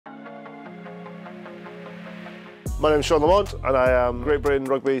My name is Sean Lamont and I am Great Britain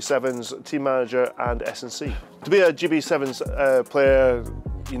Rugby Sevens team manager and S&C. To be a GB7s player,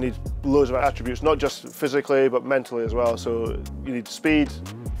 you need loads of attributes, not just physically but mentally as well. So you need speed,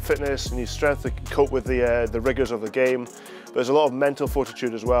 fitness, you need strength to cope with the rigours of the game. But there's a lot of mental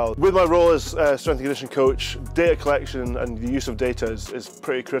fortitude as well. With my role as strength and conditioning coach, data collection and the use of data is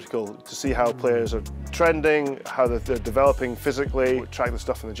pretty critical to see how players are trending, how they're developing physically, track the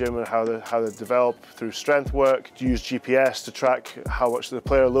stuff in the gym and how they develop through strength work, to use GPS to track how much the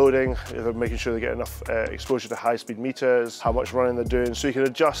player loading, if they're making sure they get enough exposure to high-speed meters, how much running they're doing, so you can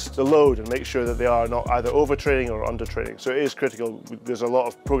adjust the load and make sure that they are not either overtraining or undertraining. So it is critical. There's a lot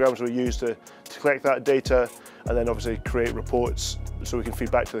of programs we use to collect that data and then obviously create reports so we can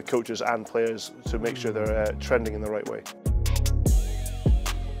feed back to the coaches and players to make sure they're trending in the right way.